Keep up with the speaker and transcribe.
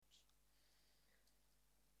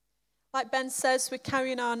Like Ben says, we're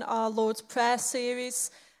carrying on our Lord's Prayer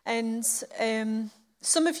series, and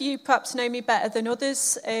some of you perhaps know me better than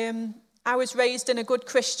others. I was raised in a good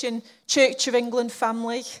Christian Church of England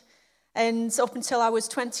family, and up until I was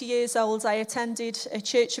 20 years old, I attended a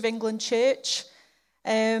Church of England church.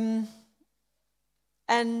 And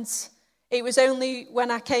it was only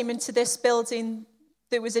when I came into this building,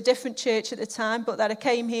 there was a different church at the time, but that I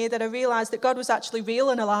came here that I realised that God was actually real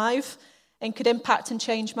and alive and could impact and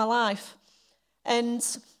change my life. And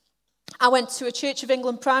I went to a Church of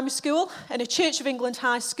England primary school and a Church of England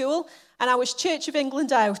high school, and I was Church of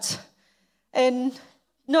England out. And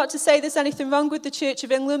not to say there's anything wrong with the Church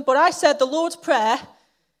of England, but I said the Lord's Prayer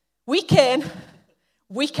week in,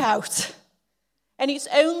 week out. And it's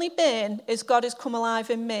only been as God has come alive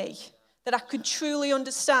in me that I could truly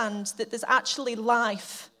understand that there's actually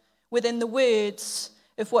life within the words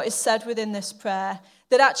of what is said within this prayer,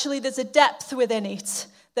 that actually there's a depth within it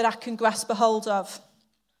that I can grasp a hold of.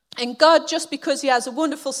 And God, just because he has a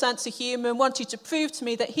wonderful sense of humour and wanted to prove to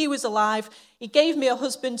me that he was alive, he gave me a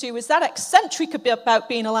husband who was that eccentric about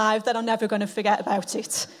being alive that I'm never going to forget about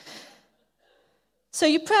it. So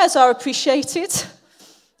your prayers are appreciated.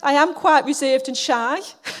 I am quite reserved and shy.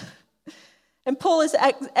 And Paul is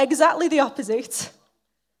exactly the opposite.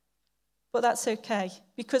 But that's okay,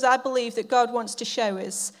 because I believe that God wants to show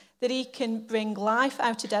us that he can bring life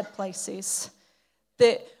out of dead places,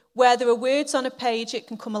 that where there are words on a page, it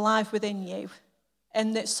can come alive within you,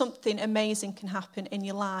 and that something amazing can happen in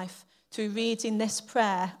your life through reading this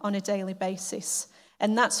prayer on a daily basis.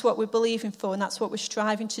 And that's what we're believing for, and that's what we're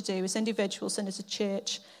striving to do as individuals and as a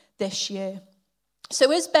church this year.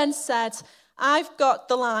 So as Ben said, I've got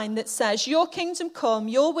the line that says, your kingdom come,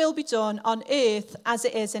 your will be done on earth as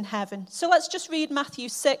it is in heaven. So let's just read Matthew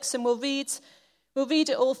 6, and we'll read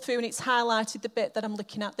it all through, and it's highlighted the bit that I'm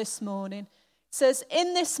looking at this morning. It says,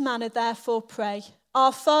 in this manner, therefore, pray,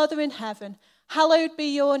 our Father in heaven, hallowed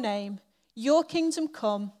be your name. Your kingdom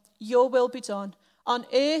come, your will be done, on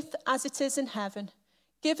earth as it is in heaven.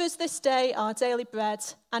 Give us this day our daily bread,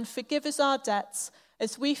 and forgive us our debts,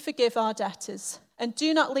 as we forgive our debtors. And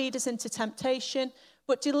do not lead us into temptation,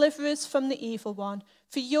 but deliver us from the evil one.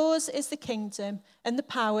 For yours is the kingdom, and the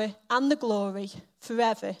power, and the glory,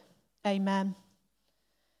 forever. Amen.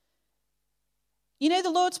 You know,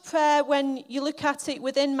 the Lord's Prayer, when you look at it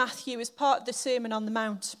within Matthew, is part of the Sermon on the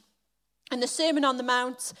Mount. And the Sermon on the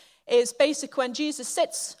Mount is basically when Jesus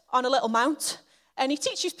sits on a little mount and he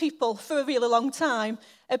teaches people for a really long time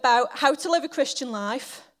about how to live a Christian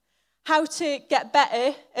life, how to get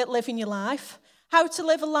better at living your life, how to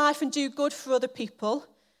live a life and do good for other people.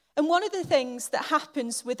 And one of the things that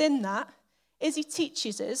happens within that is he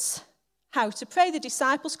teaches us how to pray. The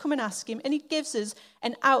disciples come and ask him, and he gives us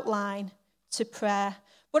an outline to prayer.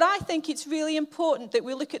 But I think it's really important that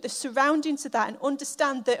we look at the surroundings of that and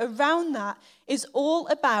understand that around that is all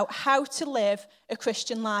about how to live a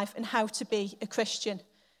Christian life and how to be a Christian.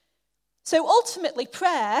 So ultimately,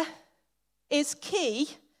 prayer is key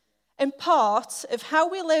and part of how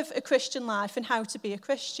we live a Christian life and how to be a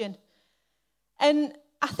Christian. And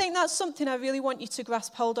I think that's something I really want you to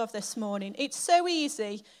grasp hold of this morning. It's so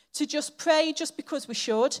easy to just pray just because we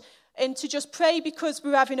should, and to just pray because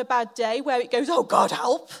we're having a bad day, where it goes, oh, God,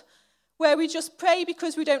 help. Where we just pray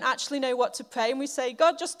because we don't actually know what to pray, and we say,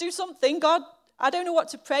 God, just do something. God, I don't know what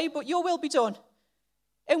to pray, but your will be done.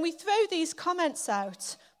 And we throw these comments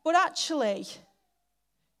out, but actually,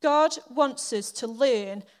 God wants us to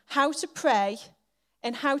learn how to pray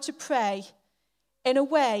and how to pray in a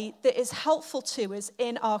way that is helpful to us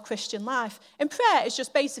in our Christian life. And prayer is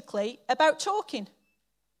just basically about talking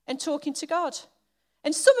and talking to God.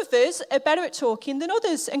 And some of us are better at talking than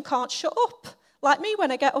others and can't shut up, like me when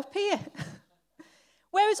I get up here.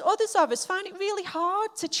 Whereas others of us find it really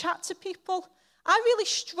hard to chat to people. I really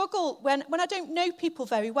struggle when I don't know people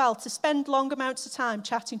very well to spend long amounts of time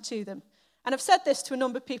chatting to them. And I've said this to a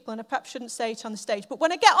number of people, and I perhaps shouldn't say it on the stage, but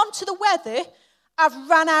when I get onto the weather, I've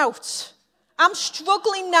ran out. I'm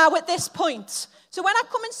struggling now at this point. So when I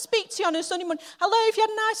come and speak to you on a Sunday morning, hello, have you had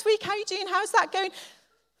a nice week? How are you doing? How's that going?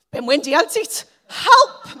 Been windy, hasn't it?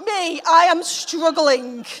 Help me, I am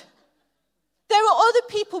struggling. There are other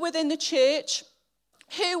people within the church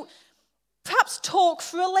who perhaps talk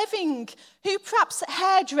for a living, who perhaps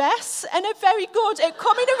hairdress and are very good at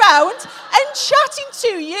coming around and chatting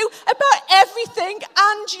to you about everything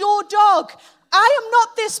and your dog. I am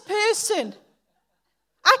not this person.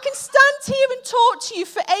 I can stand here and talk to you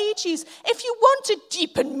for ages. If you want a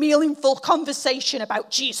deep and meaningful conversation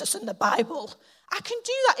about Jesus and the Bible, I can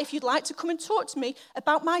do that. If you'd like to come and talk to me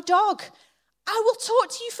about my dog, I will talk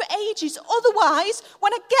to you for ages. Otherwise,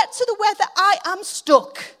 when I get to the weather, I am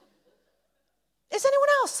stuck. Is anyone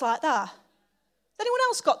else like that? Has anyone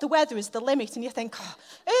else got the weather as the limit and you think,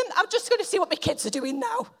 I'm just going to see what my kids are doing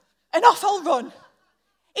now and off I'll run?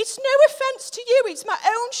 It's no offense to you. It's my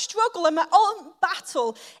own struggle and my own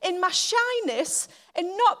battle in my shyness and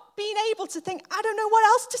not being able to think, I don't know what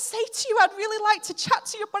else to say to you. I'd really like to chat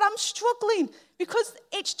to you, but I'm struggling because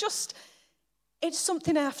it's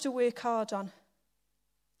something I have to work hard on.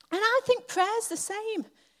 And I think prayer's the same.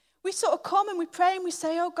 We sort of come and we pray and we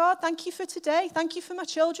say, oh God, thank you for today. Thank you for my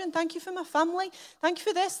children. Thank you for my family. Thank you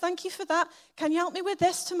for this. Thank you for that. Can you help me with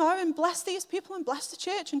this tomorrow and bless these people and bless the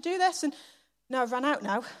church and do this? And no, I've run out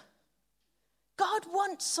now. God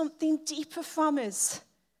wants something deeper from us.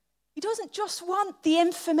 He doesn't just want the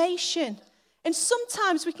information. And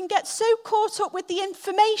sometimes we can get so caught up with the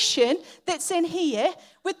information that's in here,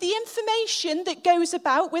 with the information that goes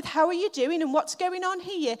about with how are you doing and what's going on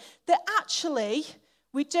here, that actually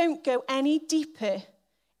we don't go any deeper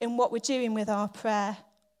in what we're doing with our prayer.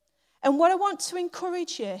 And what I want to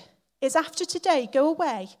encourage you is after today, go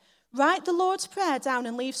away, write the Lord's Prayer down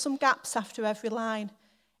and leave some gaps after every line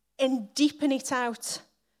and deepen it out.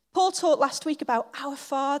 Paul talked last week about our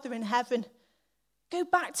Father in heaven. Go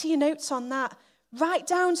back to your notes on that. Write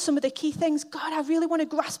down some of the key things. God, I really want to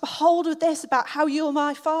grasp a hold of this about how you're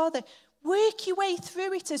my Father. Work your way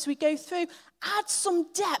through it as we go through. Add some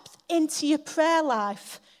depth into your prayer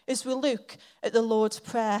life as we look at the Lord's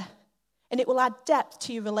Prayer. And it will add depth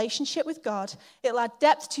to your relationship with God. It will add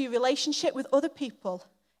depth to your relationship with other people.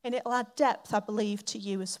 And it will add depth, I believe, to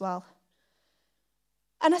you as well.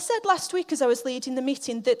 And I said last week as I was leading the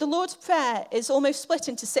meeting that the Lord's Prayer is almost split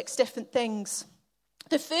into 6 different things.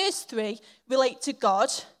 The first 3 relate to God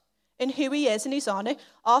and who he is and his honour.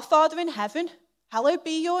 Our Father in heaven, hallowed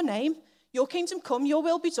be your name. Your kingdom come, your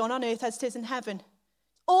will be done on earth as it is in heaven.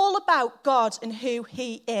 All about God and who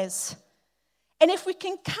he is. And if we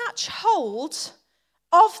can catch hold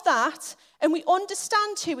of that and we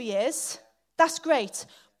understand who he is, that's great.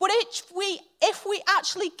 But if we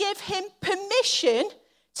actually give him permission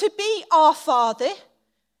to be our Father,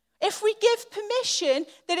 if we give permission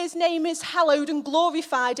that his name is hallowed and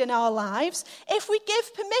glorified in our lives, if we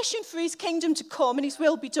give permission for his kingdom to come and his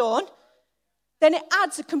will be done, then it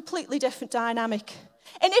adds a completely different dynamic.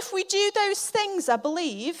 And if we do those things, I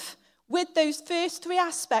believe, with those first 3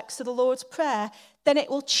 aspects of the Lord's Prayer, then it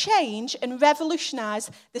will change and revolutionize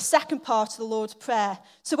the second part of the Lord's Prayer.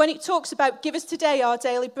 So when it talks about give us today our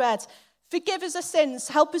daily bread, forgive us our sins,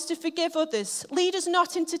 help us to forgive others, lead us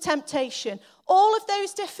not into temptation, all of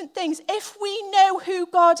those different things, if we know who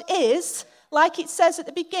God is, like it says at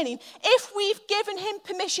the beginning, if we've given him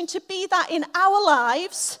permission to be that in our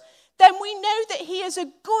lives, then we know that he is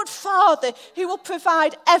a good Father who will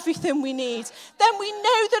provide everything we need. Then we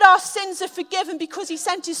know that our sins are forgiven because he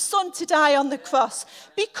sent his Son to die on the cross.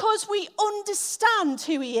 Because we understand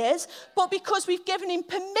who he is, but because we've given him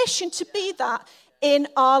permission to be that in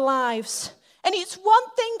our lives. And it's one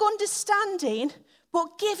thing understanding,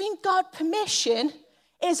 but giving God permission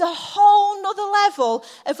is a whole nother level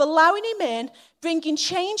of allowing him in, bringing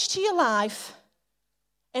change to your life,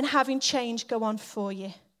 and having change go on for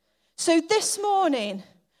you. So this morning,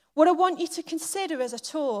 what I want you to consider as I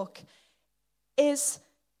talk is,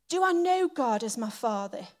 do I know God as my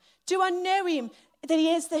Father? Do I know him that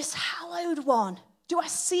he is this hallowed one? Do I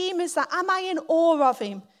see him as that? Am I in awe of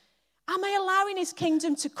him? Am I allowing his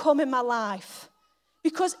kingdom to come in my life?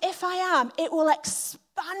 Because if I am, it will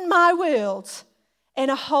expand my world in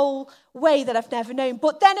a whole way that I've never known.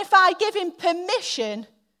 But then if I give him permission,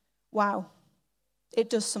 wow, it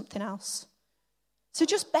does something else. So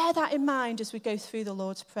just bear that in mind as we go through the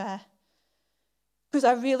Lord's Prayer, because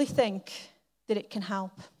I really think that it can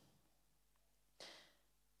help.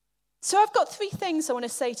 So I've got 3 things I want to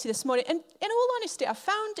say to you this morning. And in all honesty, I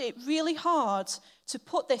found it really hard to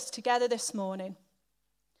put this together this morning.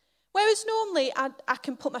 Whereas normally I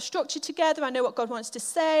can put my structure together, I know what God wants to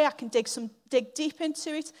say, I can dig deep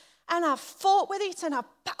into it. And I've fought with it and I've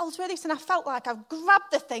battled with it and I felt like I've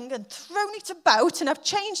grabbed the thing and thrown it about and I've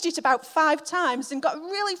changed it about 5 times and got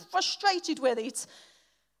really frustrated with it.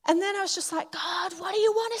 And then I was just like, God, what do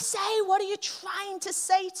you want to say? What are you trying to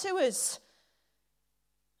say to us?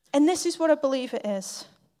 And this is what I believe it is.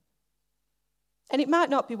 And it might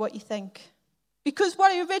not be what you think. Because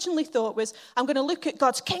what I originally thought was, I'm going to look at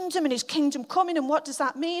God's kingdom and his kingdom coming, and what does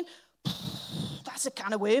that mean? That's a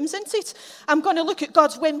can of worms, isn't it? I'm going to look at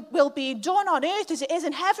God's will being done on earth as it is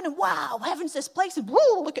in heaven, and wow, heaven's this place, and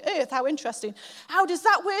whoa, look at earth, how interesting. How does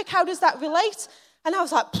that work? How does that relate? And I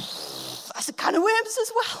was like, that's a can of worms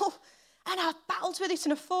as well. And I battled with it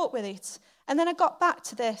and I fought with it. And then I got back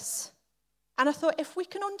to this. And I thought, if we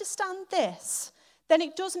can understand this, then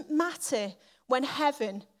it doesn't matter when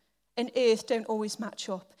heaven and earth don't always match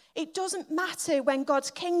up. It doesn't matter when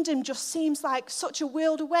God's kingdom just seems like such a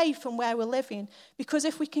world away from where we're living. Because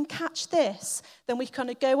if we can catch this, then we kind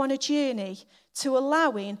of go on a journey to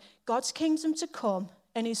allowing God's kingdom to come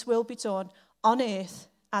and his will be done on earth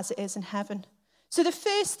as it is in heaven. So the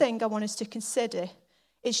first thing I want us to consider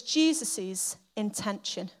is Jesus'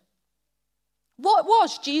 intention. What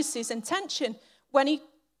was Jesus' intention when he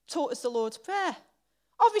taught us the Lord's Prayer?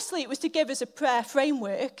 Obviously, it was to give us a prayer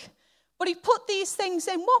framework, but he put these things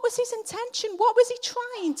in. What was his intention? What was he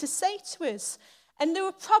trying to say to us? And there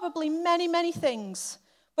were probably many, many things,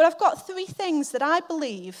 but I've got 3 things that I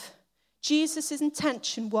believe Jesus'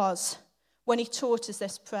 intention was when he taught us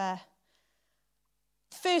this prayer.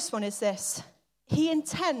 The first one is this: he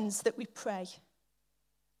intends that we pray.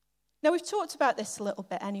 Now, we've talked about this a little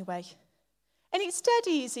bit anyway. And it's dead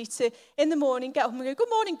easy to, in the morning, get up and go, good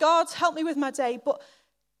morning, God, help me with my day. But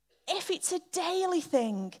if it's a daily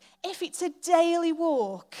thing, if it's a daily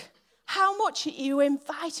walk, how much are you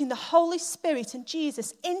inviting the Holy Spirit and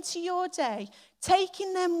Jesus into your day,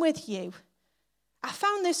 taking them with you? I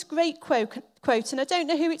found this great quote, and I don't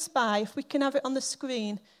know who it's by, if we can have it on the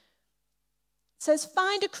screen. It says,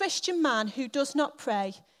 find a Christian man who does not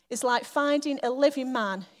pray is like finding a living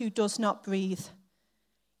man who does not breathe.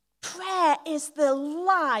 Prayer is the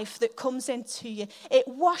life that comes into you. It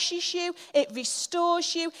washes you, it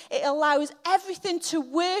restores you, it allows everything to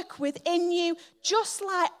work within you, just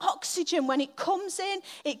like oxygen. When it comes in,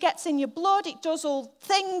 it gets in your blood, it does all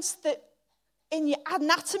things that in your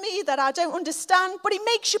anatomy that I don't understand, but it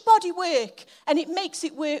makes your body work, and it makes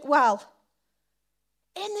it work well.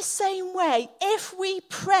 In the same way, if we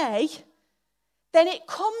pray, then it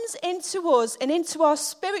comes into us and into our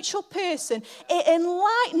spiritual person. It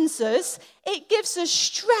enlightens us. It gives us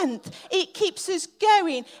strength. It keeps us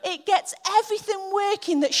going. It gets everything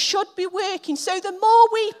working that should be working. So the more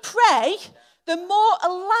we pray, the more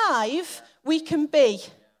alive we can be.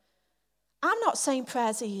 I'm not saying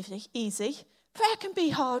prayer's easy. Prayer can be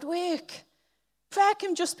hard work. Prayer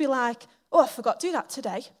can just be like, oh, I forgot to do that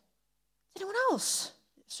today. Anyone else?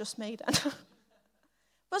 It's just me then.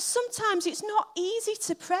 But sometimes it's not easy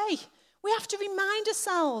to pray. We have to remind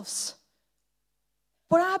ourselves.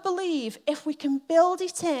 But I believe if we can build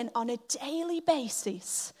it in on a daily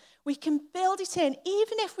basis, we can build it in,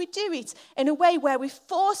 even if we do it in a way where we're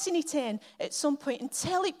forcing it in at some point,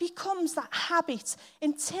 until it becomes that habit,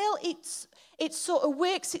 until it sort of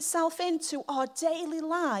works itself into our daily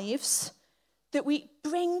lives, that we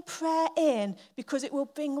bring prayer in, because it will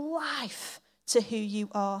bring life to who you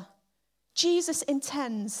are. Jesus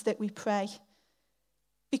intends that we pray,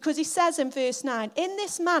 because he says in verse 9, in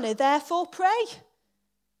this manner, therefore, pray.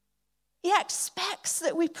 He expects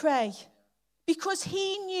that we pray, because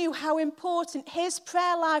he knew how important his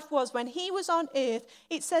prayer life was when he was on earth.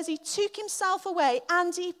 It says he took himself away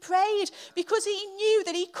and he prayed, because he knew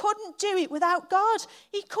that he couldn't do it without God.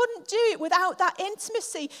 He couldn't do it without that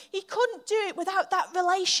intimacy. He couldn't do it without that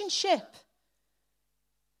relationship.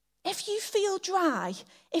 If you feel dry,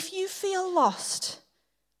 if you feel lost,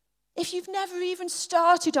 if you've never even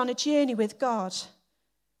started on a journey with God,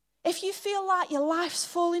 if you feel like your life's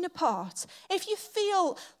falling apart, if you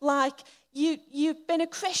feel like you've been a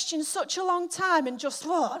Christian such a long time and just,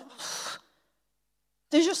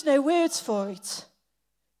 there's just no words for it,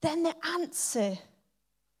 then the answer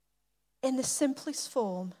in the simplest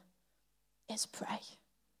form is pray.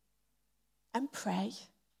 And pray.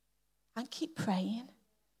 And keep praying.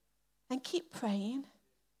 And keep praying,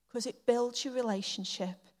 because it builds your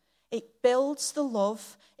relationship. It builds the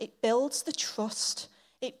love. It builds the trust.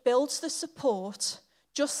 It builds the support.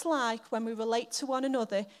 Just like when we relate to one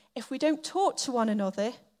another, if we don't talk to one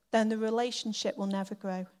another, then the relationship will never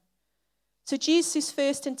grow. So Jesus'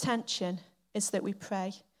 first intention is that we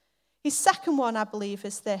pray. His second one, I believe,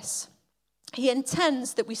 is this. He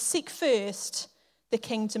intends that we seek first the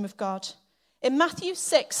kingdom of God. In Matthew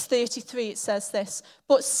 6:33, it says this,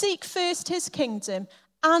 but seek first his kingdom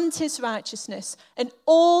and his righteousness, and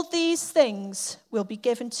all these things will be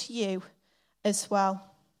given to you as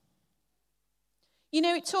well. You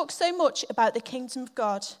know, it talks so much about the kingdom of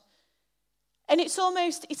God. And it's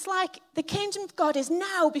like the kingdom of God is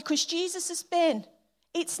now, because Jesus has been.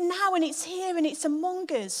 It's now and it's here and it's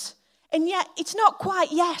among us. And yet, it's not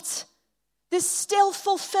quite yet. There's still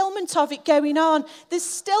fulfillment of it going on. There's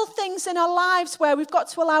still things in our lives where we've got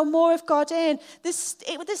to allow more of God in. There's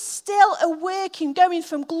still a working going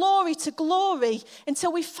from glory to glory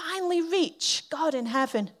until we finally reach God in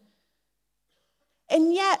heaven.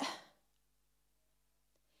 And yet,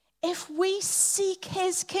 if we seek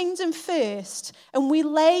his kingdom first and we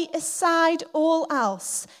lay aside all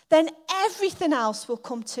else, then everything else will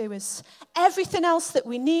come to us. Everything else that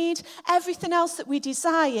we need, everything else that we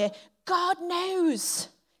desire, God knows.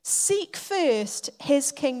 Seek first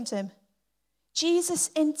his kingdom. Jesus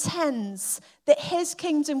intends that his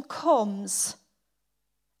kingdom comes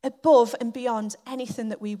above and beyond anything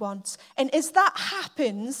that we want. And as that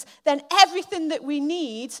happens, then everything that we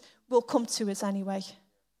need will come to us anyway.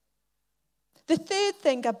 The third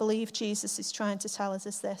thing I believe Jesus is trying to tell us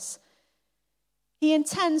is this. He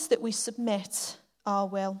intends that we submit our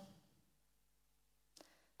will.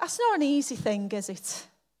 That's not an easy thing, is it?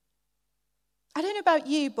 I don't know about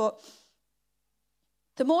you, but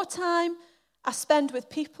the more time I spend with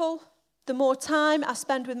people, the more time I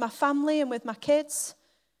spend with my family and with my kids,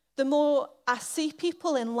 the more I see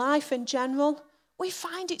people in life in general, we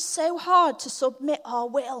find it so hard to submit our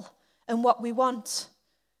will and what we want.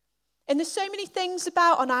 And there's so many things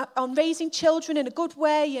about on raising children in a good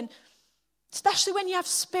way, and especially when you have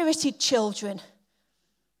spirited children,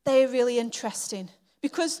 they're really interesting.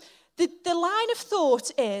 Because the line of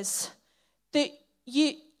thought is that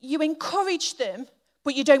you encourage them,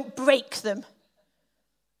 but you don't break them.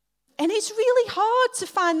 And it's really hard to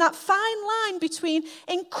find that fine line between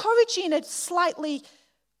encouraging a slightly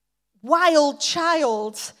wild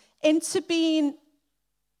child into being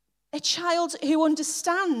a child who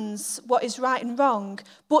understands what is right and wrong,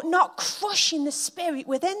 but not crushing the spirit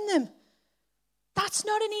within them. That's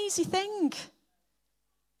not an easy thing.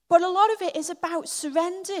 But a lot of it is about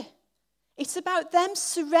surrender. It's about them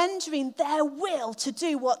surrendering their will to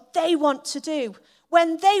do what they want to do.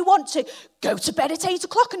 When they want to go to bed at 8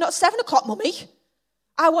 o'clock and not 7 o'clock, Mummy.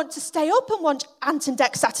 I want to stay up and watch Ant and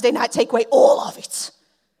Dec Saturday Night Take Away, all of it.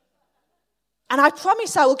 And I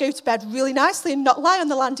promise I will go to bed really nicely and not lie on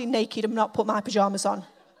the landing naked and not put my pajamas on.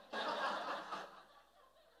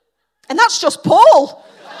 And that's just Paul.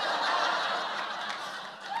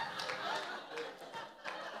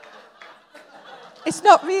 It's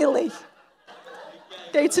not really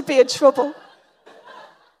going to be in trouble.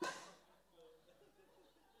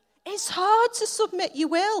 It's hard to submit your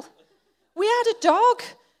will. We had a dog.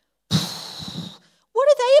 What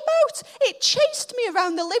are they about? It chased me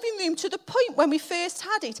around the living room to the point when we first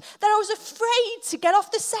had it that I was afraid to get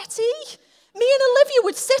off the settee. Me and Olivia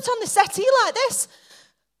would sit on the settee like this.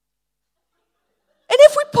 And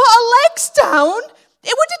if we put our legs down,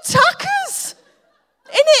 it would attack us.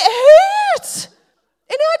 And it hurt.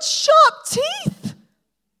 And it had sharp teeth.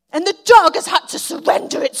 And the dog has had to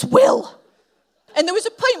surrender its will. And there was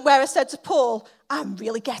a point where I said to Paul, I'm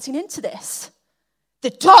really getting into this. The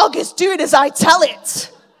dog is doing as I tell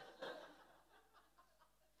it.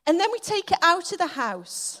 And then we take it out of the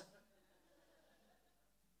house.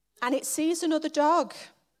 And it sees another dog.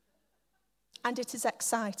 And it is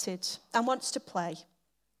excited and wants to play. It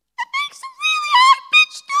makes a really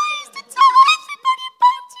high-pitched noise to tell everybody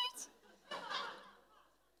about it.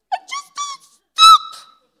 It just doesn't stop.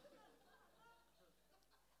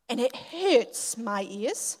 And it hurts my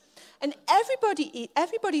ears. And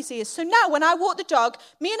everybody's ears. So now when I walk the dog,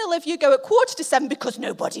 me and Olivia go at 6:45 because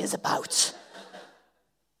nobody is about.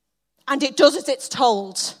 And it does as it's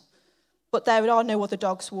told. But there are no other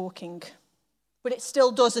dogs walking. But it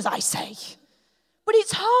still does as I say. But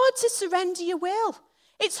it's hard to surrender your will.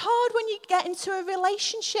 It's hard when you get into a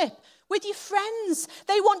relationship with your friends.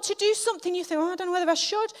 They want to do something. You think, I don't know whether I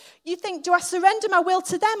should. You think, do I surrender my will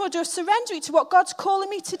to them or do I surrender it to what God's calling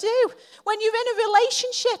me to do? When you're in a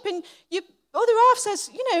relationship and your other half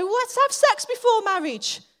says, let's have sex before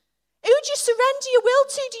marriage. Who do you surrender your will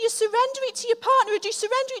to? Do you surrender it to your partner or do you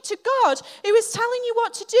surrender it to God who is telling you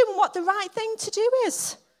what to do and what the right thing to do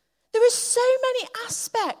is? There are so many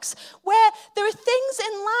aspects where there are things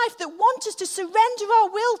in life that want us to surrender our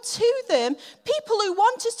will to them, people who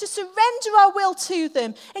want us to surrender our will to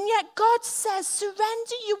them, and yet God says,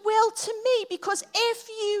 surrender your will to me, because if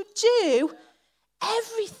you do,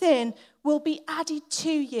 everything will be added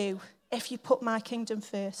to you if you put my kingdom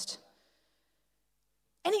first.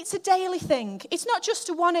 And it's a daily thing. It's not just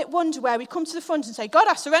a one-hit wonder where we come to the front and say, God,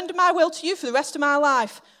 I surrender my will to you for the rest of my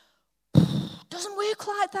life. Doesn't work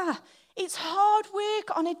like that. It's hard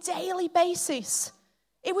work on a daily basis.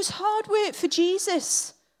 It was hard work for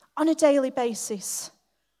Jesus on a daily basis.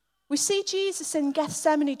 We see Jesus in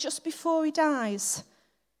Gethsemane just before he dies.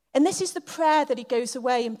 And this is the prayer that he goes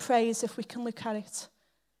away and prays, if we can look at it.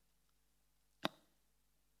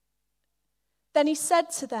 Then he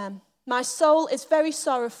said to them, my soul is very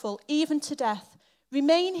sorrowful, even to death.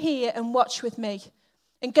 Remain here and watch with me.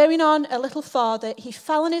 And going on a little farther, he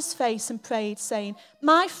fell on his face and prayed, saying,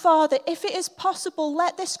 "My Father, if it is possible,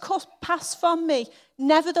 let this cup pass from me.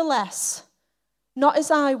 Nevertheless, not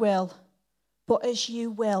as I will, but as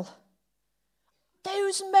you will."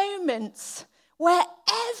 Those moments where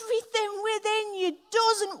everything within you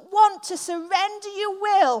doesn't want to surrender your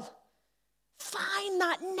will, find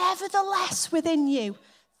that nevertheless within you.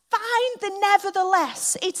 Find the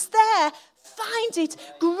nevertheless. It's there. Find it.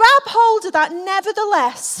 Grab hold of that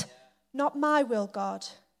nevertheless. Not my will, God,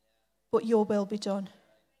 but your will be done.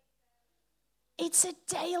 It's a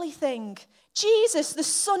daily thing. Jesus, the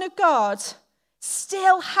Son of God,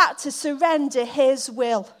 still had to surrender his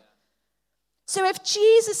will. So if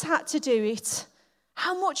Jesus had to do it,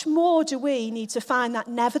 how much more do we need to find that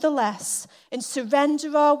nevertheless and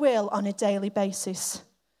surrender our will on a daily basis?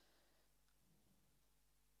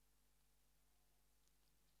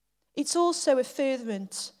 It's also a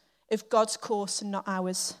furtherance of God's course and not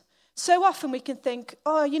ours. So often we can think,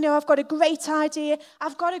 oh, I've got a great idea,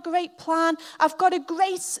 I've got a great plan, I've got a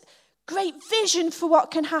great vision for what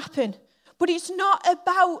can happen. But it's not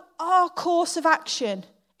about our course of action,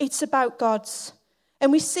 it's about God's.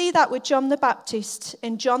 And we see that with John the Baptist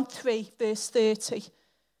in John 3, verse 30.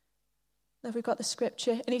 There we've got the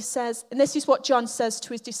scripture. And he says, and this is what John says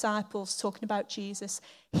to his disciples, talking about Jesus.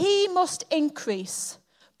 "He must increase,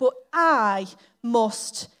 but I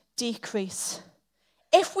must decrease."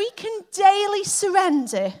 If we can daily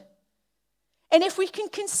surrender, and if we can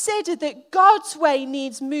consider that God's way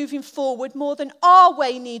needs moving forward more than our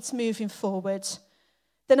way needs moving forward,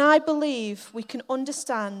 then I believe we can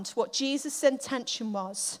understand what Jesus' intention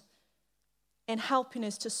was in helping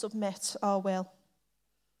us to submit our will.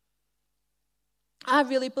 I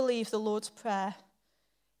really believe the Lord's Prayer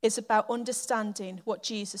is about understanding what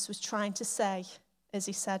Jesus was trying to say as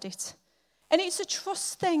he said it. And it's a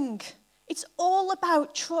trust thing. It's all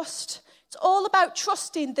about trust. It's all about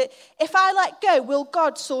trusting that if I let go, will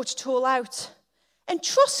God sort it all out? And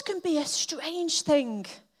trust can be a strange thing.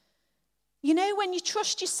 When you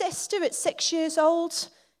trust your sister at 6 years old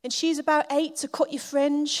and she's about 8 to cut your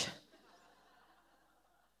fringe.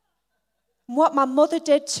 And what my mother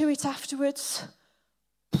did to it afterwards.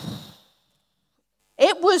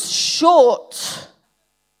 It was short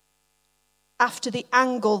after the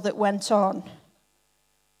angle that went on.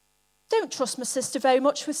 Don't trust my sister very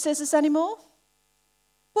much with scissors anymore.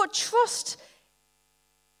 But trust,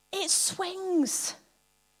 it swings.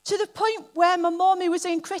 To the point where my mum, who was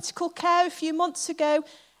in critical care a few months ago,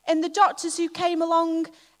 and the doctors who came along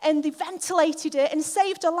and they ventilated it and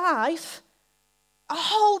saved her life, a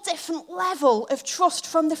whole different level of trust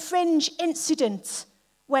from the fringe incident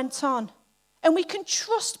went on. And we can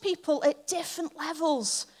trust people at different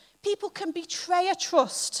levels. People can betray our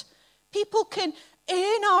trust. People can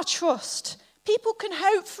earn our trust. People can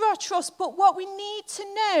hope for our trust. But what we need to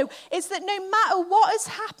know is that no matter what has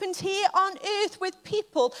happened here on earth with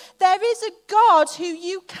people, there is a God who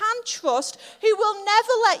you can trust, who will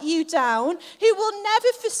never let you down, who will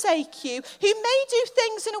never forsake you, who may do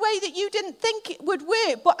things in a way that you didn't think it would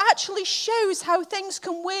work, but actually shows how things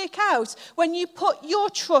can work out when you put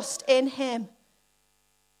your trust in him.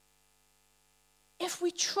 If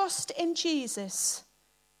we trust in Jesus,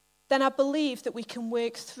 then I believe that we can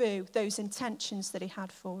work through those intentions that he had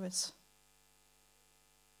for us.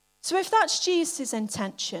 So if that's Jesus'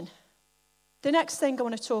 intention, the next thing I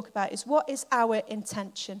want to talk about is, what is our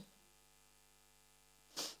intention?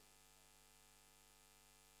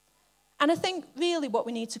 And I think really what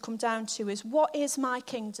we need to come down to is, what is my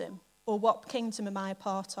kingdom? Or what kingdom am I a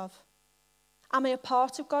part of? Am I a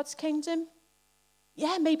part of God's kingdom?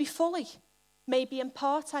 Yeah, maybe fully. Maybe in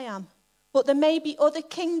part I am. But there may be other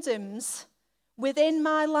kingdoms within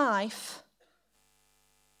my life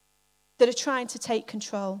that are trying to take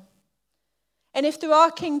control. And if there are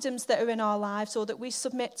kingdoms that are in our lives or that we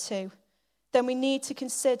submit to, then we need to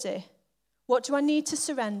consider, what do I need to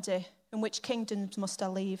surrender and which kingdoms must I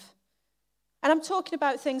leave? And I'm talking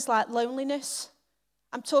about things like loneliness.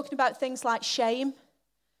 I'm talking about things like shame.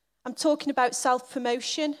 I'm talking about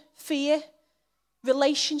self-promotion, fear,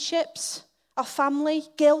 relationships, our family,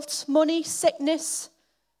 guilt, money, sickness.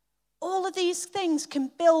 All of these things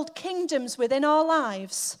can build kingdoms within our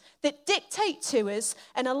lives that dictate to us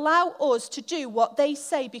and allow us to do what they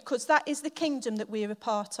say, because that is the kingdom that we are a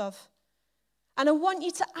part of. And I want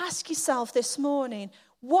you to ask yourself this morning,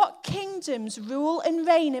 What kingdoms rule and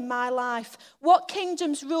reign in my life? What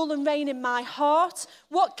kingdoms rule and reign in my heart?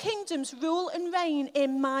 What kingdoms rule and reign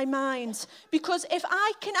in my mind? Because if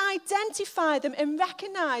I can identify them and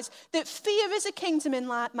recognize that fear is a kingdom in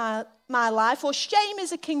my life, or shame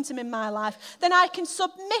is a kingdom in my life, then I can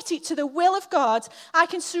submit it to the will of God. I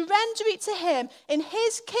can surrender it to him, and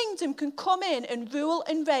his kingdom can come in and rule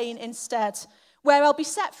and reign instead, where I'll be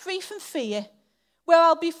set free from fear, where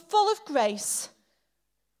I'll be full of grace,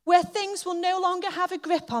 where things will no longer have a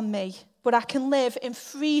grip on me, but I can live in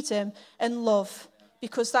freedom and love,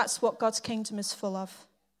 because that's what God's kingdom is full of.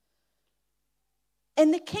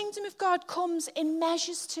 And the kingdom of God comes in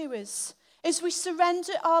measures to us as we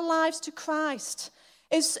surrender our lives to Christ,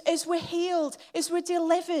 as we're healed, as we're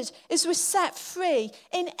delivered, as we're set free,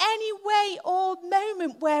 in any way or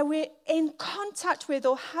moment where we're in contact with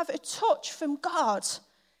or have a touch from God,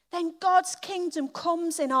 then God's kingdom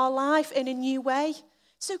comes in our life in a new way.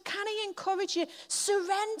 So can I encourage you,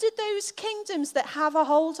 surrender those kingdoms that have a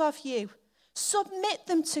hold of you. Submit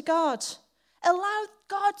them to God. Allow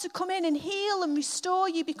God to come in and heal and restore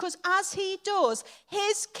you, because as he does,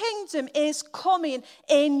 his kingdom is coming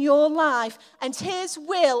in your life and his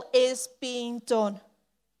will is being done.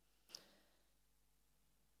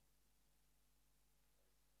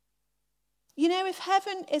 You know, if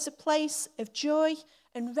heaven is a place of joy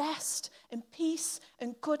and rest and peace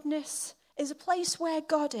and goodness, is a place where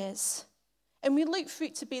God is, and we look for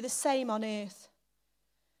it to be the same on earth.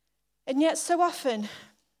 And yet so often,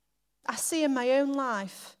 I see in my own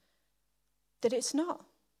life that it's not.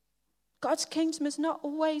 God's kingdom has not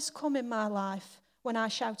always come in my life when I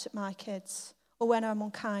shout at my kids, or when I'm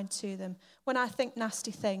unkind to them, when I think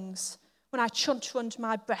nasty things, when I chunter under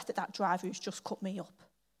my breath at that driver who's just cut me up,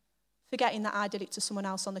 forgetting that I did it to someone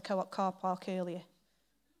else on the Co-op car park earlier.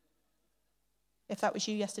 If that was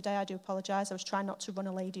you yesterday, I do apologise. I was trying not to run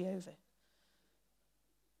a lady over.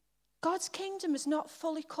 God's kingdom has not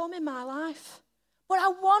fully come in my life, but I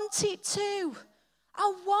want it to.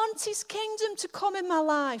 I want his kingdom to come in my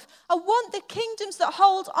life. I want the kingdoms that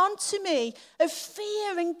hold on to me of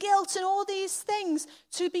fear and guilt and all these things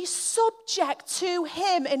to be subject to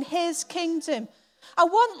him and his kingdom. I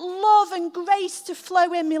want love and grace to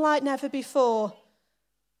flow in me like never before.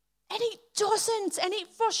 And it doesn't, and it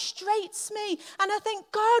frustrates me. And I think,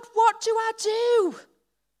 God, what do I do?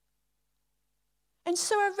 And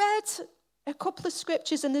so I read a couple of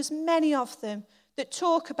scriptures, and there's many of them, that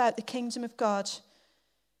talk about the kingdom of God.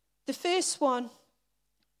 The first one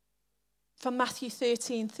from Matthew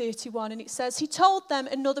 13:31, and it says, he told them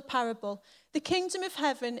another parable. The kingdom of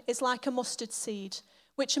heaven is like a mustard seed,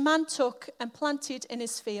 which a man took and planted in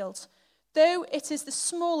his field. Though it is the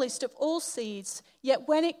smallest of all seeds, yet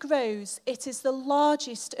when it grows, it is the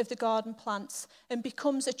largest of the garden plants and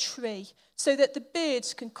becomes a tree, so that the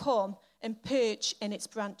birds can come and perch in its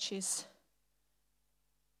branches.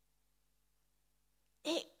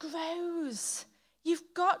 It grows.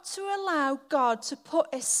 You've got to allow God to put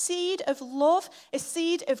a seed of love, a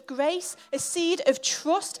seed of grace, a seed of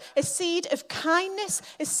trust, a seed of kindness,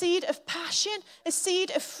 a seed of passion, a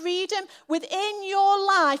seed of freedom within your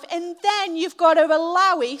life, and then you've got to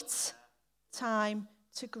allow it time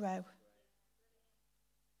to grow.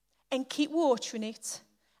 And keep watering it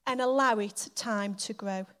and allow it time to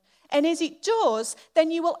grow. And as it does,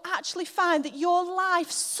 then you will actually find that your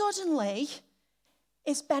life suddenly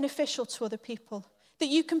is beneficial to other people. That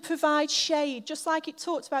you can provide shade, just like it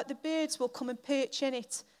talked about the birds will come and perch in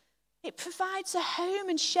it. It provides a home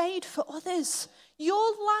and shade for others. Your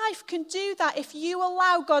life can do that if you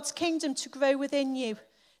allow God's kingdom to grow within you.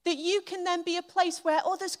 That you can then be a place where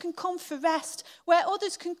others can come for rest, where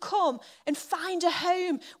others can come and find a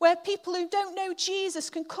home, where people who don't know Jesus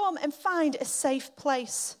can come and find a safe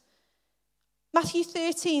place. Matthew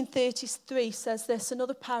 13:33 says this,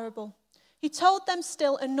 another parable. He told them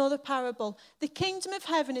still another parable. The kingdom of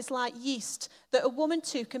heaven is like yeast that a woman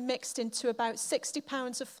took and mixed into about 60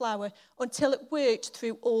 pounds of flour until it worked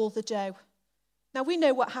through all the dough. Now, we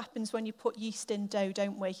know what happens when you put yeast in dough,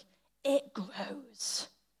 don't we? It grows.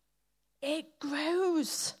 It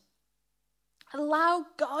grows. Allow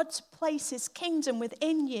God to place his kingdom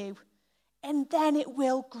within you, and then it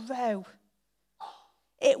will grow.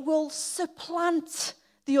 It will supplant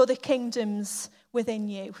the other kingdoms within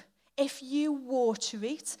you. If you water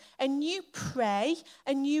it and you pray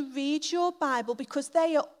and you read your Bible, because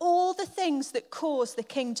they are all the things that cause the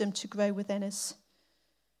kingdom to grow within us.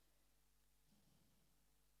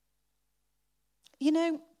 You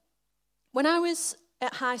know, when I was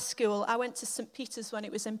at high school, I went to St. Peter's when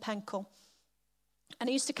it was in Penkhull. And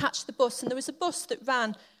I used to catch the bus, and there was a bus that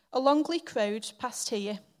ran along Leek Road past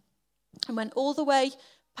here. and went all the way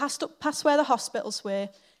past where the hospitals were,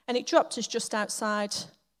 and it dropped us just outside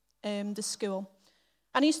the school.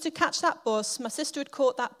 And I used to catch that bus. My sister had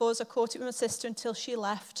caught that bus. I caught it with my sister until she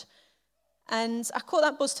left. And I caught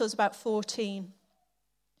that bus till I was about 14.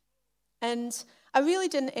 And I really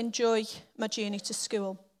didn't enjoy my journey to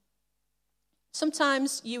school.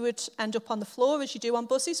 Sometimes you would end up on the floor, as you do on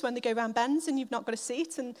buses when they go round bends and you've not got a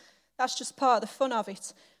seat, and that's just part of the fun of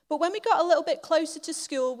it. But when we got a little bit closer to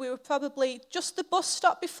school, we were probably just the bus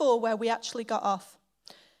stop before where we actually got off.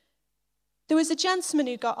 There was a gentleman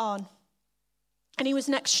who got on, and he was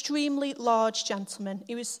an extremely large gentleman.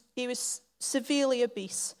 He was severely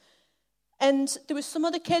obese. And there were some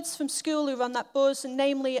other kids from school who were on that bus, and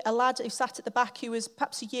namely a lad who sat at the back who was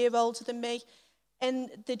perhaps a year older than me. And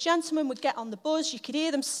the gentleman would get on the bus. You could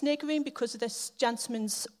hear them sniggering because of this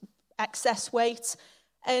gentleman's excess weight.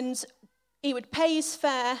 And he would pay his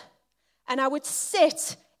fare, and I would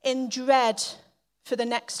sit in dread for the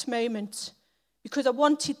next moment because I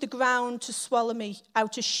wanted the ground to swallow me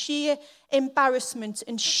out of sheer embarrassment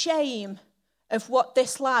and shame of what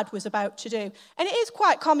this lad was about to do. And it is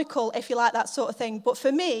quite comical if you like that sort of thing, but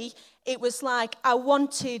for me, it was like I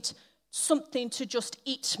wanted something to just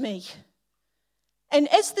eat me.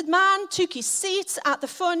 And as the man took his seat at the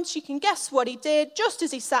front, you can guess what he did. Just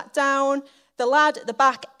as he sat down, the lad at the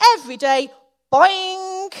back, every day,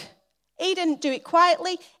 boing! He didn't do it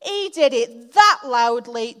quietly. He did it that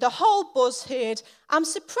loudly. The whole bus heard. I'm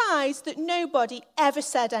surprised that nobody ever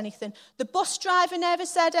said anything. The bus driver never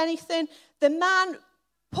said anything. The man,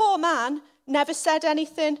 poor man, never said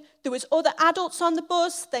anything. There was other adults on the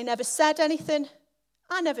bus. They never said anything.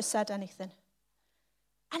 I never said anything.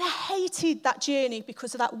 And I hated that journey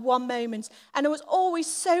because of that one moment. And I was always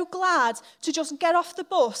so glad to just get off the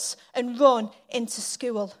bus and run into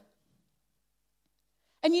school.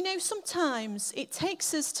 And you know, sometimes it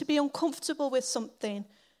takes us to be uncomfortable with something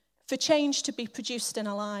for change to be produced in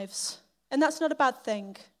our lives. And that's not a bad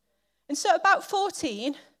thing. And so at about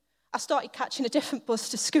 14, I started catching a different bus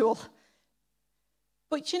to school.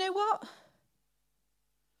 But you know what?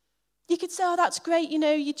 You could say, oh, that's great, you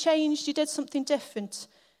know, you changed, you did something different.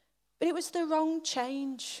 But it was the wrong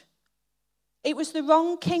change. It was the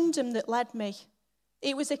wrong kingdom that led me.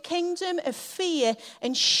 It was a kingdom of fear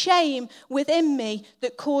and shame within me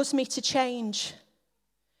that caused me to change.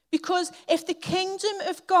 Because if the kingdom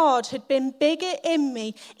of God had been bigger in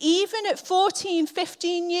me, even at 14,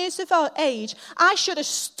 15 years of age, I should have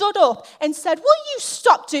stood up and said, will you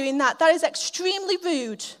stop doing that? That is extremely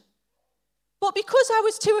rude. But because I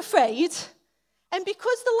was too afraid, and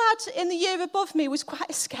because the lad in the year above me was quite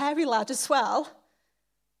a scary lad as well,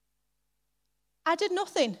 I did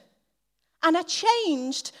nothing. And I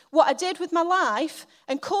changed what I did with my life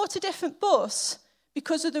and caught a different bus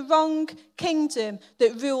because of the wrong kingdom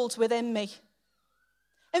that ruled within me.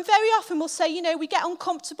 And very often we'll say, you know, we get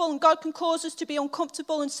uncomfortable and God can cause us to be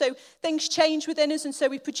uncomfortable, and so things change within us, and so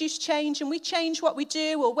we produce change and we change what we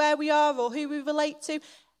do or where we are or who we relate to.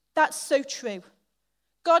 That's so true.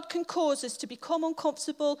 God can cause us to become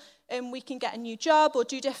uncomfortable and we can get a new job or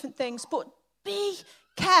do different things, but be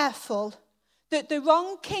careful that the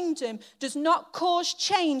wrong kingdom does not cause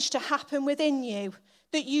change to happen within you,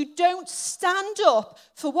 that you don't stand up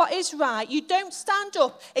for what is right, you don't stand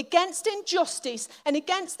up against injustice and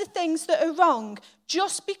against the things that are wrong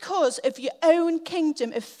just because of your own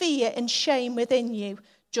kingdom of fear and shame within you,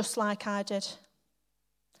 just like I did.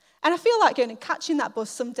 And I feel like going and catching that bus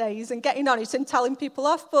some days and getting on it and telling people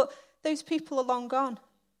off, but those people are long gone.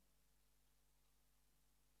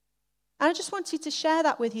 And I just wanted to share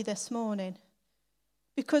that with you this morning,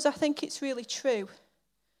 because I think it's really true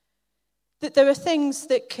that there are things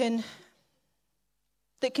that can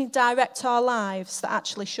direct our lives that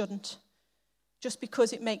actually shouldn't, just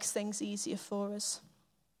because it makes things easier for us.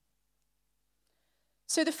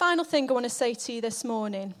 So the final thing I want to say to you this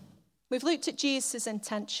morning, we've looked at Jesus'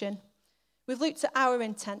 intention. We've looked at our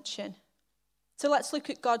intention. So let's look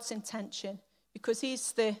at God's intention, because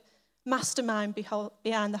he's the mastermind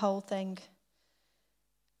behind the whole thing.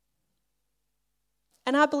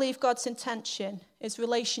 And I believe God's intention is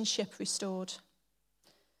relationship restored.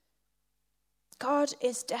 God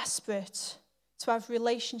is desperate to have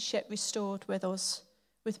relationship restored with us,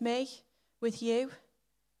 with me, with you.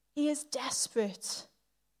 He is desperate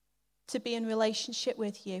to be in relationship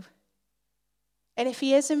with you. And if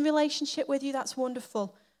he is in relationship with you, that's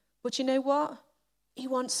wonderful. But you know what? He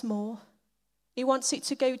wants more. He wants it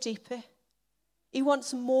to go deeper. He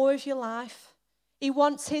wants more of your life. He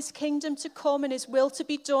wants his kingdom to come and his will to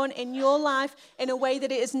be done in your life in a way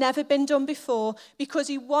that it has never been done before, because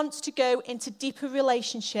he wants to go into deeper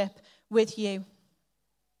relationship with you.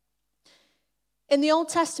 In the Old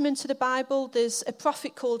Testament of the Bible, there's a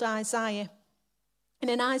prophet called Isaiah.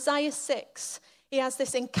 And in Isaiah 6, he has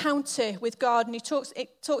this encounter with God, and it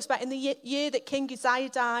talks about in the year that King Uzziah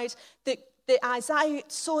died, that Isaiah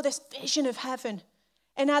saw this vision of heaven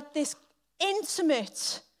and had this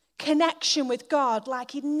intimate connection with God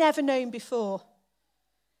like he'd never known before.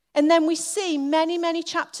 And then we see many, many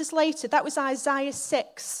chapters later, that was Isaiah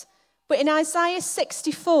 6. But in Isaiah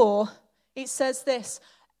 64, it says this,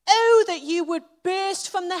 "Oh, that you would burst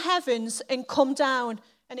from the heavens and come down."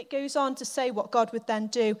 And it goes on to say what God would then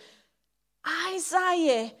do.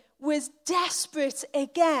 Isaiah was desperate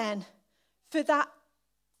again for that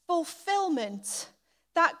fulfillment,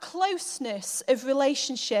 that closeness of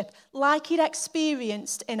relationship like he'd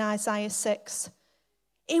experienced in Isaiah 6.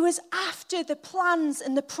 It was after the plans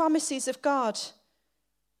and the promises of God.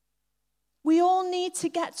 We all need to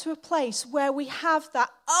get to a place where we have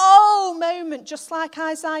that oh moment, just like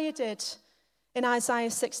Isaiah did in Isaiah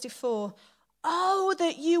 64. Oh,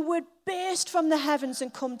 that you would burst from the heavens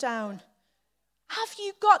and come down. Have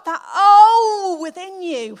you got that oh within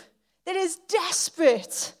you that is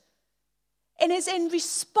desperate and is in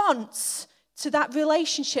response to that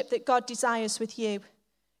relationship that God desires with you?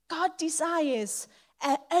 God desires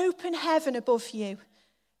an open heaven above you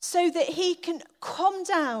so that he can come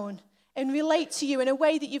down and relate to you in a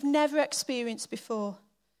way that you've never experienced before.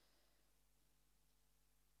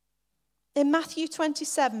 In Matthew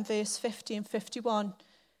 27, verse 50 and 51,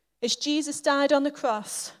 as Jesus died on the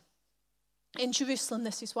cross in Jerusalem,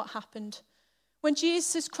 this is what happened. When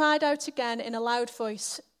Jesus cried out again in a loud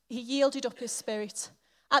voice, he yielded up his spirit.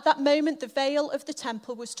 At that moment, the veil of the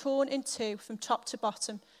temple was torn in two from top to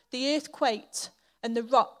bottom. The earth quaked and the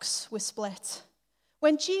rocks were split.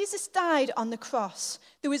 When Jesus died on the cross,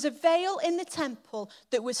 there was a veil in the temple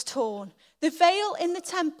that was torn. The veil in the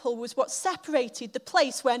temple was what separated the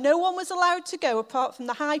place where no one was allowed to go apart from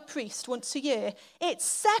the high priest once a year. It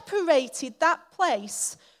separated that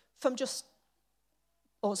place from just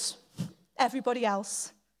us, everybody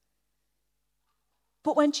else.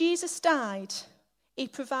 But when Jesus died, he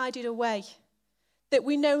provided a way that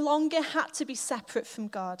we no longer had to be separate from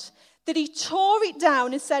God, that he tore it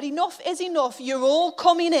down and said, enough is enough, you're all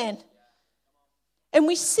coming in. And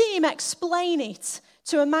we see him explain it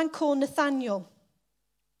to a man called Nathanael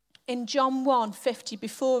in John 1:50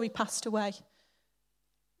 before he passed away.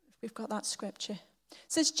 We've got that scripture. It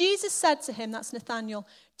says, Jesus said to him, that's Nathanael,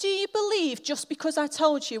 "Do you believe just because I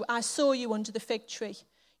told you I saw you under the fig tree?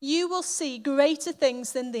 You will see greater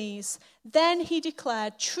things than these." Then he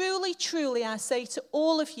declared, "Truly, truly, I say to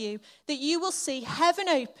all of you that you will see heaven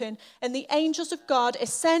open and the angels of God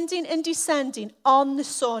ascending and descending on the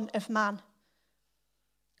Son of Man."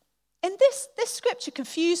 And this scripture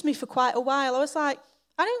confused me for quite a while. I was like,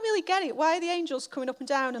 I don't really get it. Why are the angels coming up and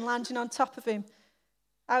down and landing on top of him?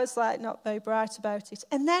 I was like, not very bright about it.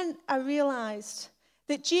 And then I realized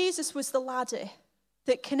that Jesus was the ladder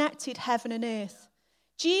that connected heaven and earth.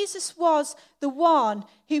 Jesus was the one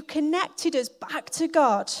who connected us back to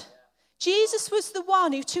God. Jesus was the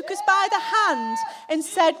one who took us by the hand and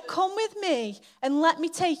said, "Come with me and let me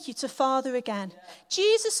take you to Father again."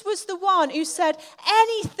 Jesus was the one who said,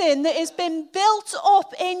 anything that has been built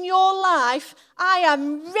up in your life, I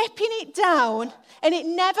am ripping it down and it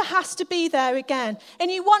never has to be there again. And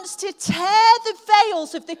he wants to tear the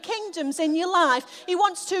veils of the kingdoms in your life. He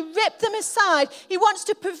wants to rip them aside. He wants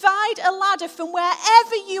to provide a ladder from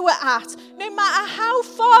wherever you are at, no matter how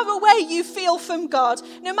far away you feel from God,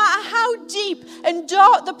 no matter how deep and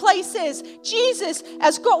dark the place is. Jesus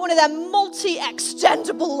has got one of them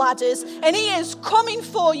multi-extendable ladders, and he is coming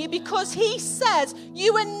for you because he says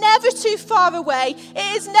you are never too far away.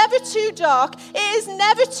 It is never too dark. It is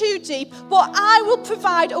never too deep, but I will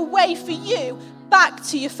provide a way for you back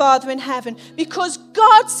to your Father in heaven. Because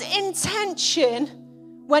God's intention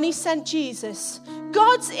when he sent Jesus,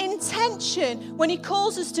 God's intention when he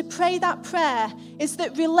calls us to pray that prayer, is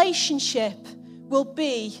that relationship will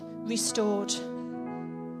be restored.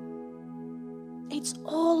 It's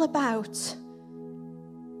all about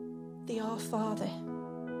the Our Father,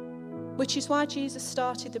 which is why Jesus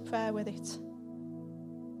started the prayer with it.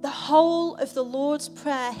 The whole of the Lord's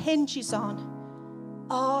Prayer hinges on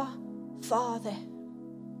Our Father.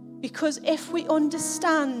 Because if we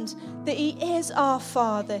understand that he is our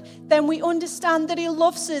Father, then we understand that he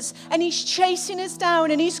loves us and he's chasing us down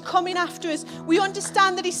and he's coming after us. We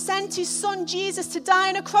understand that he sent his son Jesus to die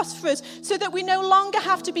on a cross for us so that we no longer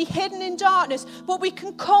have to be hidden in darkness, but we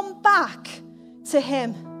can come back to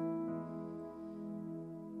him.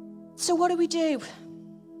 So what do?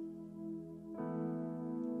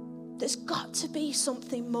 There's got to be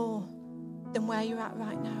something more than where you're at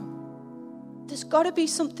right now. there's got to be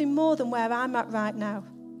something more than where I'm at right now.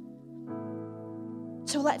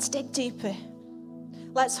 So let's dig deeper.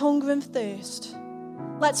 Let's hunger and thirst.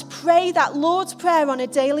 Let's pray that Lord's Prayer on a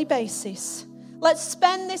daily basis. Let's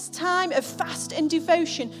spend this time of fast and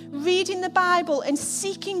devotion, reading the Bible and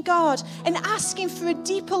seeking God and asking for a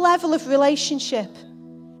deeper level of relationship.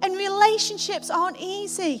 And relationships aren't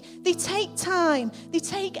easy. They take time, they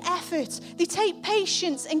take effort, they take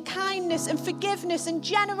patience and kindness and forgiveness and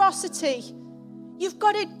generosity. You've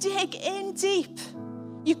got to dig in deep.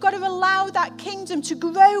 You've got to allow that kingdom to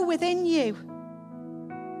grow within you.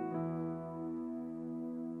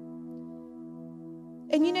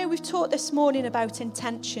 And you know, we've talked this morning about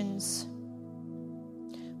intentions.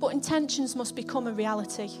 But intentions must become a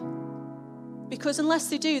reality. Because unless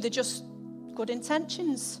they do, they're just good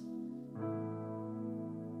intentions.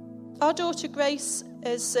 Our daughter Grace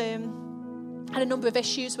has had a number of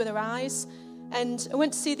issues with her eyes. And I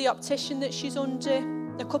went to see the optician that she's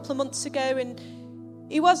under a couple of months ago. And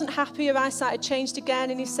he wasn't happy. Her eyesight had changed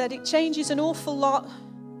again. And he said, it changes an awful lot.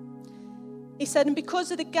 He said, and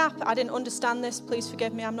because of the gap, I didn't understand this, please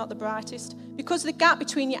forgive me, I'm not the brightest. Because of the gap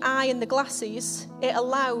between your eye and the glasses, it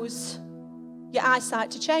allows your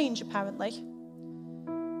eyesight to change, apparently.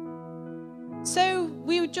 So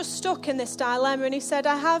we were just stuck in this dilemma, and he said,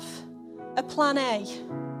 I have a plan A,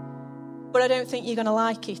 but I don't think you're going to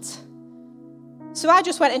like it. So I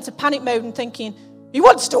just went into panic mode and thinking, he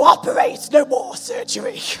wants to operate, no more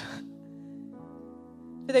surgery.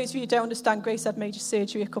 For those of you who don't understand, Grace had major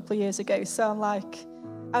surgery a couple of years ago. So I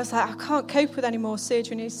was like, I can't cope with any more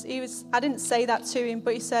surgery. And I didn't say that to him,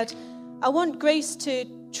 but he said, I want Grace to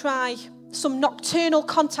try some nocturnal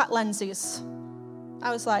contact lenses.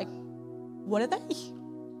 I was like, what are they?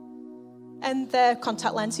 And they're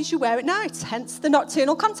contact lenses you wear at night, hence the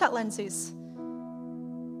nocturnal contact lenses.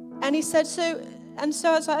 And he said, so I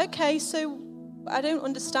was like, okay, so I don't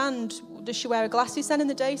understand. Does she wear her glasses then in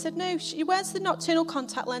the day? He said, no, she wears the nocturnal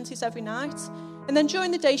contact lenses every night. And then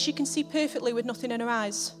during the day, she can see perfectly with nothing in her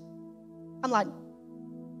eyes. I'm like,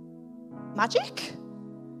 magic?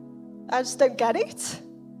 I just don't get it.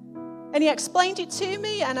 And he explained it to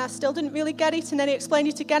me, and I still didn't really get it. And then he explained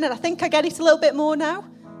it again, and I think I get it a little bit more now.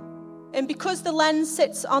 And because the lens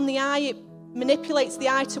sits on the eye, it manipulates the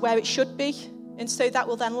eye to where it should be. And so that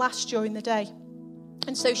will then last during the day.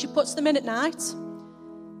 And so she puts them in at night.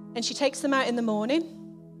 And she takes them out in the morning,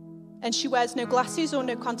 and she wears no glasses or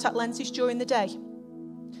no contact lenses during the day.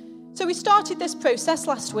 So we started this process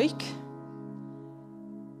last week,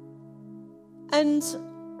 and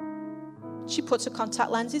she puts her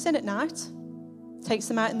contact lenses in at night, takes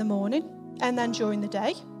them out in the morning, and then during the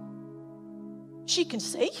day, she can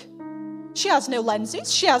see. She has no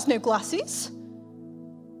lenses, she has no glasses.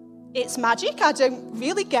 It's magic, I don't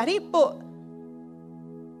really get it, But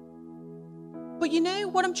you know,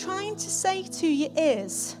 what I'm trying to say to you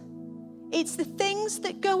is, it's the things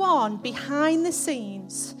that go on behind the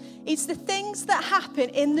scenes. It's the things that happen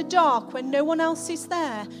in the dark when no one else is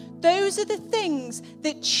there. Those are the things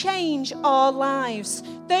that change our lives.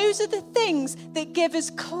 Those are the things that give us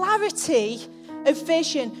clarity of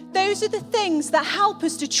vision. Those are the things that help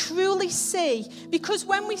us to truly see. Because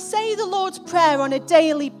when we say the Lord's Prayer on a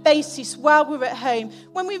daily basis while we're at home,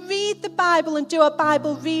 when we read the Bible and do our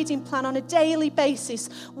Bible reading plan on a daily basis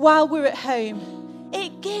while we're at home,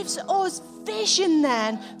 it gives us vision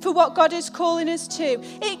then for what God is calling us to.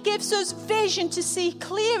 It gives us vision to see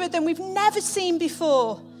clearer than we've never seen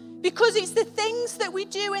before. Because it's the things that we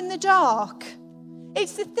do in the dark,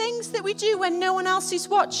 it's the things that we do when no one else is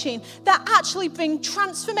watching that actually bring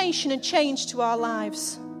transformation and change to our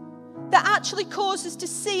lives. That actually cause us to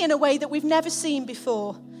see in a way that we've never seen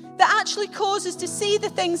before. That actually cause us to see the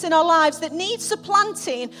things in our lives that need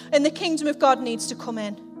supplanting and the kingdom of God needs to come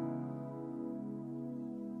in.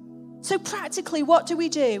 So practically, what do we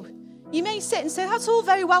do? You may sit and say, that's all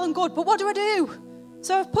very well and good, but what do I do?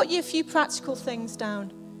 So I've put you a few practical things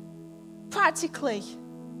down. Practically,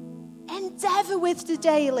 endeavor with the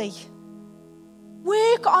daily.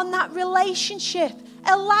 Work on that relationship.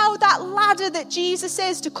 Allow that ladder that Jesus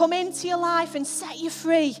is to come into your life and set you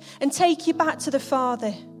free and take you back to the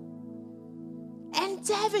Father.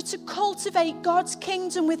 Endeavor to cultivate God's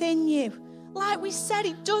kingdom within you. Like we said,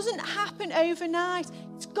 it doesn't happen overnight.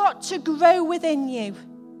 It's got to grow within you.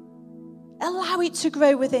 Allow it to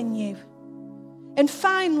grow within you. And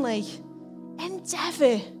finally,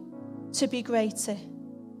 endeavor to be greater.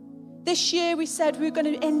 This year we said we're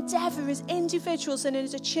going to endeavor as individuals and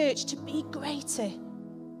as a church to be greater,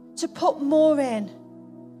 to put more in.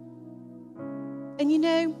 And you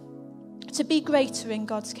know, to be greater in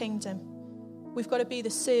God's kingdom, we've got to be the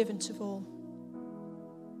servant of all.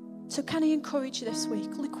 So can I encourage you this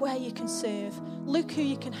week? Look where you can serve. Look who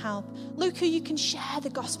you can help. Look who you can share the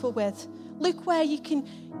gospel with. Look where you can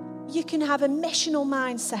have a missional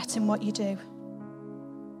mindset in what you do.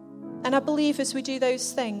 And I believe as we do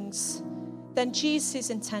those things, then Jesus'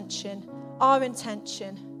 intention, our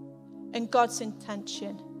intention, and God's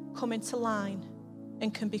intention come into line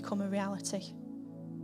and can become a reality.